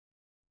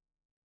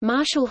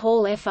Marshall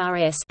Hall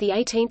FRS, the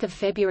 18th of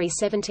February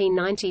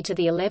 1790 to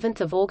the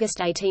 11th of August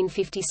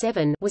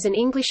 1857, was an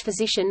English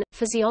physician,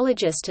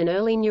 physiologist and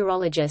early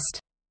neurologist.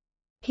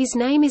 His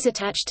name is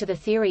attached to the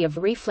theory of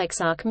reflex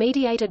arc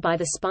mediated by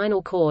the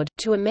spinal cord,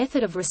 to a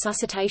method of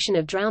resuscitation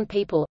of drowned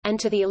people, and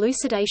to the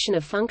elucidation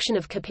of function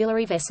of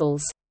capillary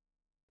vessels.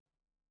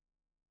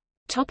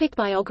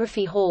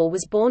 Biography. Hall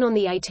was born on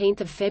 18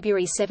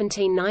 February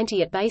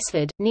 1790 at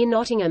Basford, near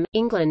Nottingham,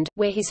 England,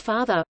 where his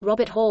father,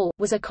 Robert Hall,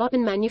 was a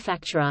cotton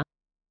manufacturer.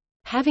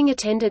 Having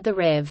attended the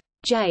Rev.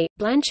 J.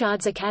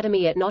 Blanchard's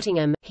Academy at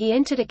Nottingham, he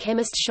entered a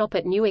chemist's shop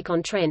at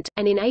Newark-on-Trent,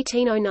 and in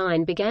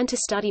 1809 began to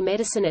study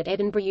medicine at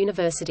Edinburgh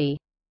University.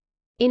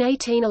 In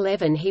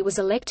 1811 he was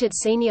elected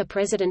senior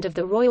president of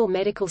the Royal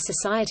Medical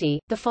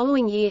Society. The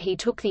following year he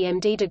took the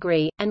MD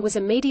degree, and was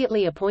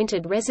immediately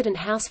appointed resident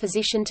house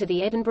physician to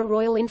the Edinburgh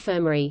Royal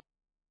Infirmary.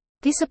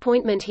 This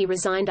appointment he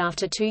resigned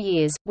after 2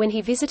 years, when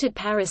he visited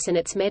Paris and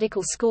its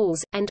medical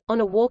schools, and,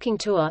 on a walking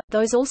tour,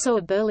 those also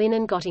of Berlin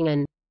and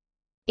Göttingen.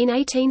 In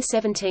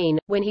 1817,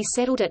 when he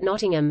settled at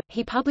Nottingham,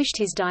 he published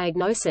his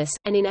diagnosis,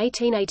 and in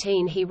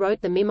 1818 he wrote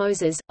the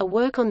Mimosas, a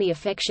work on the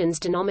affections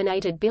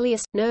denominated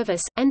bilious,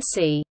 nervous, and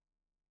c.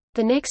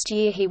 The next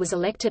year he was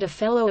elected a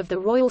Fellow of the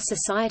Royal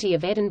Society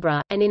of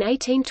Edinburgh, and in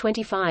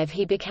 1825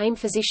 he became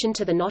physician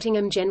to the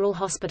Nottingham General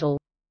Hospital.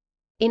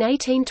 In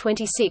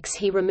 1826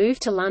 he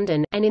removed to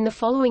London, and in the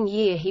following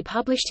year he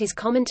published his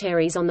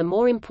commentaries on the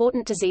more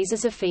important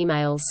diseases of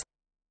females.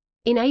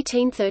 In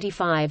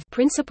 1835,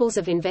 Principles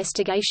of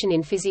Investigation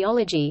in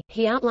Physiology,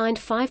 he outlined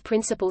 5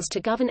 principles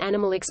to govern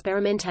animal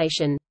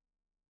experimentation.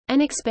 An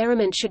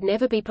experiment should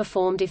never be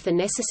performed if the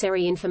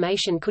necessary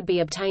information could be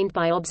obtained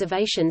by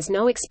observations.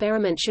 No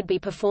experiment should be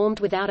performed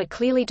without a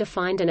clearly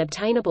defined and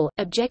obtainable,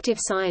 objective.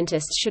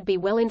 Scientists should be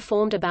well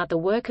informed about the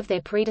work of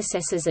their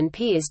predecessors and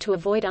peers to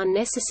avoid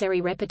unnecessary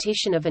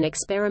repetition of an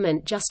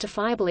experiment.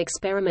 Justifiable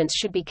experiments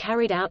should be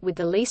carried out with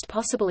the least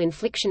possible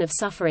infliction of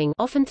suffering,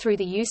 often through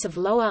the use of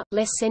lower,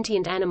 less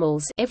sentient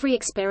animals. Every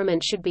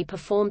experiment should be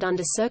performed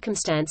under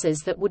circumstances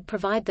that would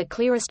provide the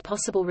clearest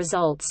possible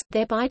results,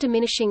 thereby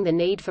diminishing the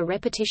need for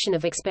repetition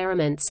of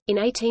experiments. In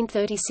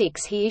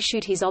 1836 he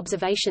issued his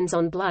Observations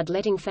on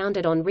Blood-letting,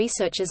 founded on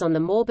researches on the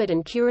morbid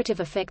and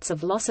curative effects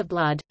of loss of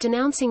blood,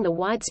 denouncing the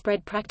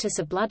widespread practice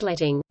of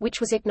bloodletting,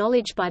 which was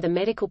acknowledged by the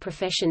medical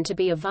profession to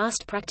be of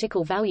vast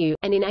practical value,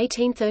 and in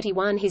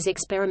 1831 his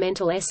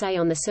experimental essay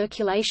on the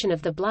circulation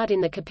of the blood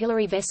in the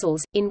capillary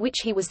vessels, in which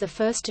he was the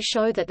first to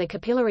show that the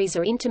capillaries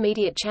are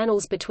intermediate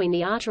channels between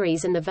the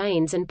arteries and the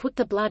veins and put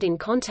the blood in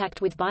contact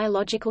with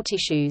biological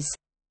tissues.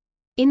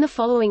 In the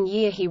following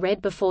year he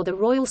read before the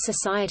Royal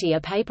Society a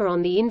paper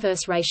on the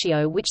inverse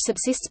ratio which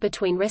subsists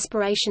between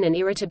respiration and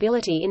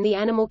irritability in the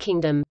animal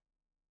kingdom.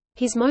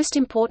 His most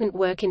important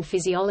work in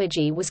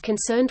physiology was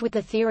concerned with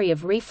the theory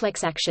of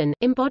reflex action,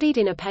 embodied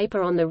in a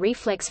paper on the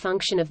reflex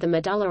function of the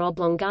medulla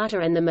oblongata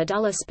and the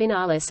medulla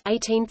spinalis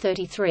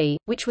 1833,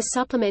 which was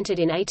supplemented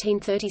in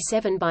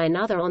 1837 by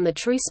another on the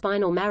true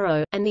spinal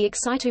marrow, and the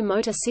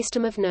excitomotor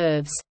system of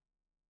nerves.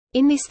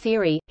 In this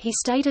theory, he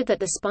stated that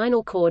the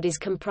spinal cord is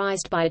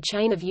comprised by a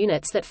chain of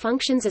units that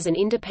functions as an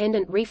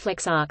independent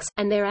reflex arcs,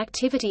 and their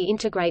activity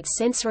integrates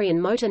sensory and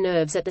motor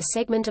nerves at the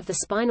segment of the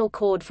spinal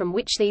cord from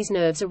which these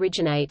nerves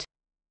originate.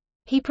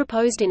 He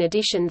proposed in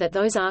addition that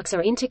those arcs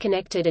are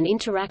interconnected and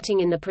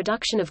interacting in the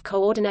production of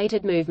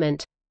coordinated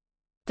movement.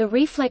 The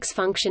reflex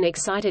function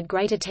excited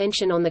great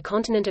attention on the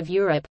continent of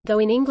Europe, though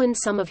in England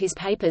some of his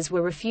papers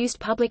were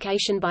refused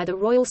publication by the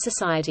Royal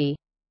Society.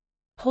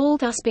 Hall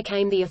thus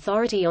became the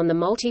authority on the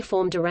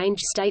multiform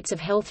deranged states of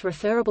health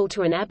referable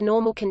to an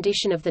abnormal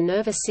condition of the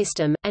nervous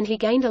system, and he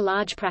gained a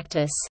large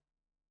practice.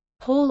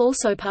 Hall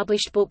also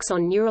published books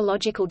on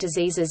neurological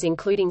diseases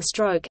including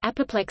stroke,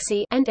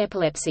 apoplexy, and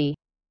epilepsy.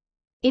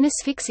 In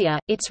Asphyxia,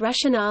 Its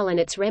Rationale and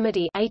Its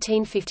Remedy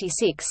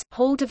 1856,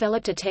 Hall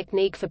developed a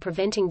technique for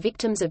preventing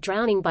victims of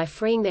drowning by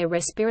freeing their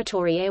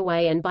respiratory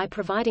airway and by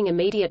providing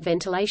immediate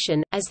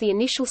ventilation, as the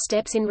initial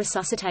steps in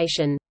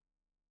resuscitation.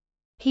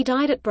 He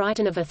died at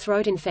Brighton of a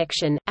throat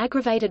infection,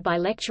 aggravated by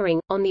lecturing,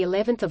 on the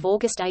 11th of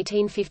August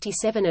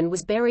 1857 and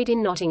was buried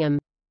in Nottingham.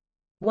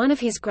 One of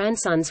his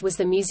grandsons was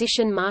the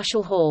musician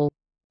Marshall Hall.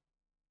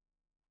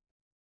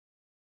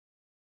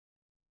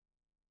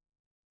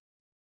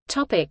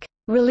 Topic: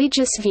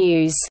 Religious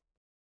views.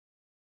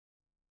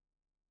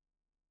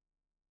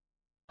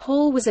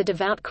 Hall was a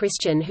devout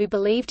Christian who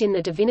believed in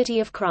the divinity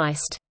of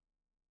Christ.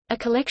 A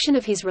collection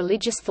of his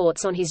religious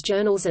thoughts on his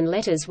journals and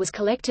letters was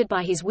collected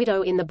by his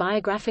widow in the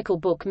biographical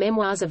book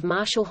Memoirs of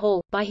Marshall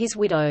Hall, by his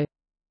widow.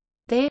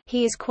 There,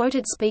 he is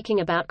quoted speaking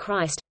about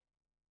Christ.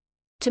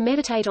 To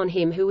meditate on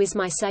him who is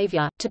my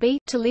Savior,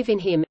 to live in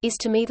him, is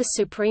to me the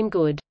supreme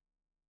good.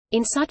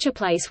 In such a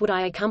place would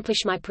I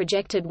accomplish my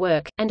projected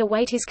work, and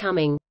await his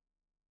coming.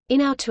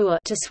 In our tour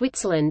to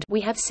Switzerland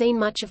we have seen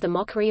much of the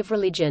mockery of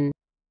religion.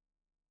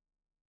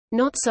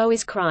 Not so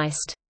is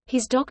Christ.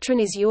 His doctrine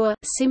is pure,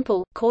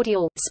 simple,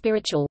 cordial,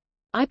 spiritual.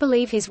 I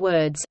believe his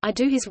words, I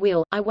do his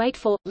will, I wait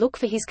for, look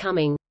for his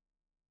coming.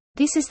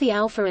 This is the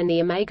Alpha and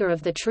the Omega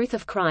of the truth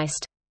of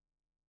Christ.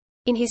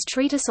 In his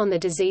treatise on the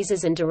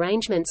diseases and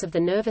derangements of the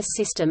nervous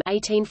system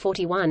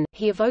 1841,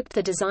 he evoked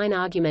the design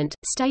argument,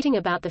 stating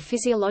about the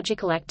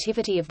physiological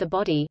activity of the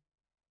body,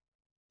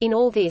 "In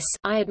all this,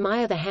 I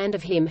admire the hand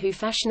of him who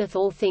fashioneth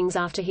all things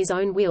after his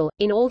own will,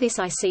 in all this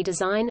I see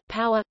design,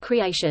 power,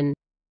 creation.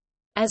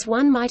 As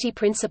one mighty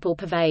principle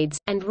pervades,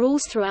 and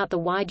rules throughout the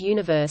wide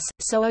universe,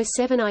 so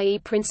O7 i.e.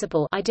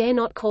 principle I dare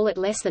not call it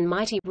less than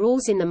mighty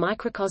rules in the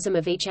microcosm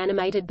of each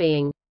animated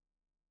being."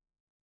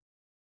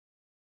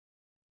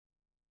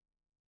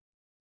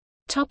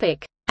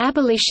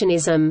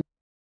 Abolitionism.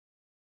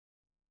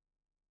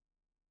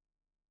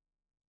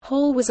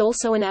 Hall was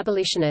also an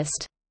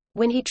abolitionist.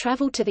 When he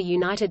traveled to the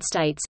United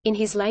States, in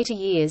his later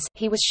years,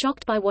 he was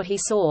shocked by what he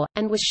saw,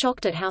 and was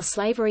shocked at how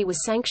slavery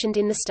was sanctioned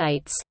in the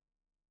States.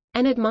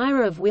 An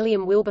admirer of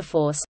William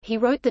Wilberforce, he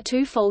wrote The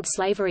Twofold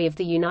Slavery of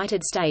the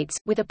United States,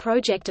 with a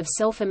project of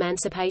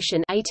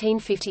self-emancipation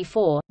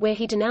 1854, where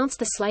he denounced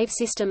the slave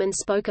system and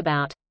spoke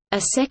about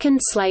a second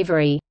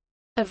slavery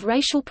of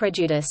racial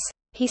prejudice.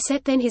 He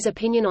set then his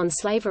opinion on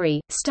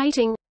slavery,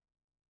 stating,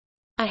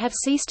 "I have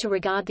ceased to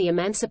regard the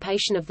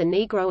emancipation of the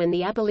Negro and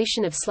the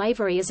abolition of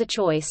slavery as a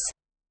choice.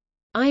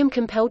 I am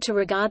compelled to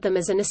regard them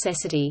as a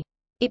necessity.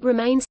 It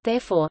remains,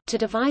 therefore, to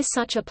devise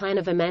such a plan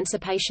of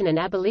emancipation and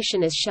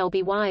abolition as shall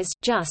be wise,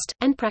 just,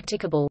 and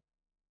practicable."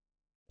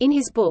 In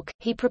his book,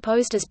 he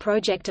proposed as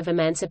project of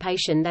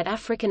emancipation that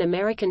African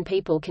American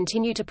people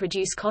continue to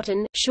produce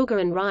cotton, sugar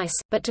and rice,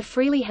 but to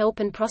freely help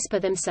and prosper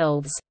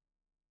themselves.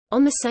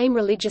 On the same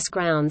religious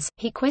grounds,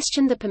 he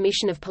questioned the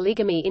permission of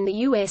polygamy in the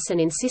U.S. and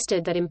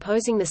insisted that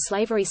imposing the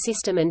slavery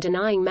system and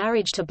denying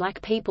marriage to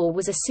black people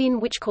was a sin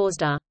which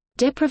caused a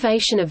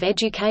deprivation of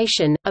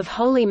education, of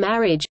holy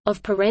marriage,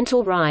 of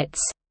parental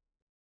rights.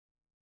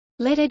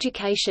 Let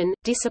education,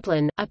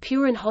 discipline, a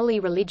pure and holy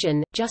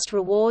religion, just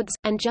rewards,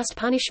 and just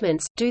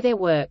punishments, do their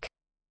work.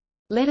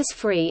 Let us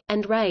free,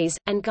 and raise,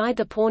 and guide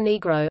the poor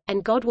Negro,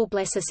 and God will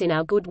bless us in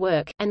our good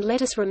work, and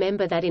let us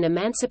remember that in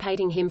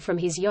emancipating him from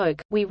his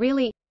yoke, we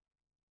really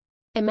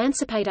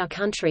emancipate our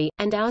country,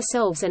 and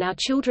ourselves and our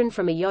children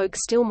from a yoke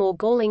still more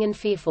galling and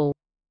fearful.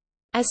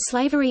 As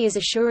slavery is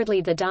assuredly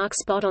the dark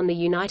spot on the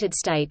United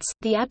States,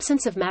 the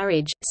absence of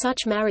marriage,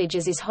 such marriage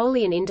as is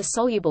holy and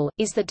indissoluble,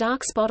 is the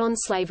dark spot on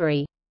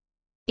slavery.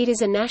 It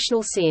is a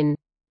national sin.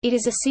 It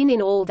is a sin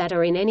in all that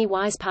are in any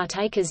wise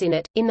partakers in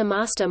it, in the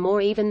master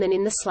more even than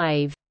in the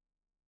slave.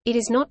 It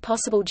is not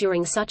possible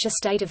during such a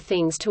state of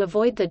things to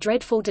avoid the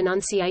dreadful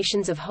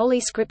denunciations of Holy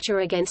Scripture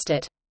against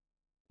it.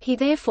 He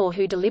therefore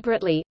who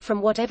deliberately,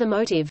 from whatever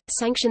motive,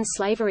 sanctions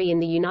slavery in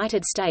the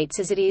United States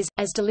as it is,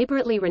 as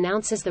deliberately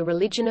renounces the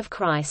religion of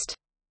Christ.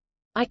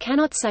 I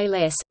cannot say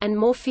less, and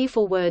more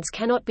fearful words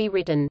cannot be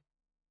written.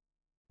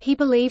 He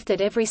believed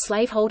that every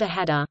slaveholder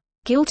had a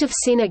guilt of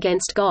sin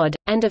against God,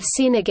 and of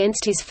sin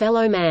against his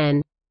fellow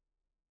man,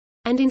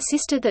 and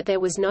insisted that there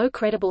was no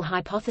credible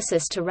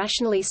hypothesis to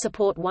rationally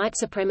support white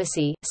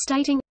supremacy,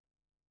 stating,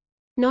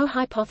 "No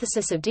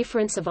hypothesis of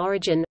difference of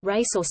origin,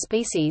 race or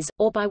species,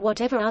 or by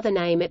whatever other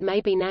name it may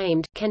be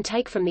named, can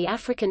take from the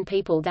African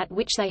people that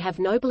which they have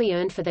nobly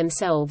earned for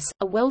themselves,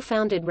 a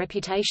well-founded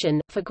reputation,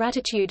 for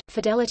gratitude,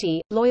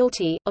 fidelity,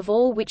 loyalty, of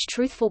all which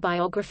truthful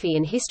biography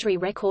and history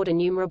record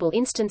innumerable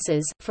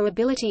instances, for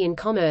ability in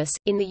commerce,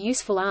 in the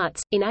useful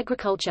arts, in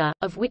agriculture,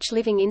 of which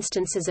living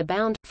instances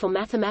abound, for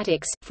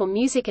mathematics, for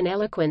music and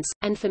eloquence,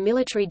 and for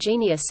military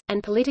genius,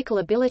 and political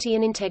ability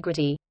and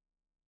integrity."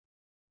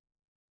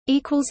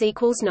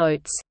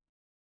 Notes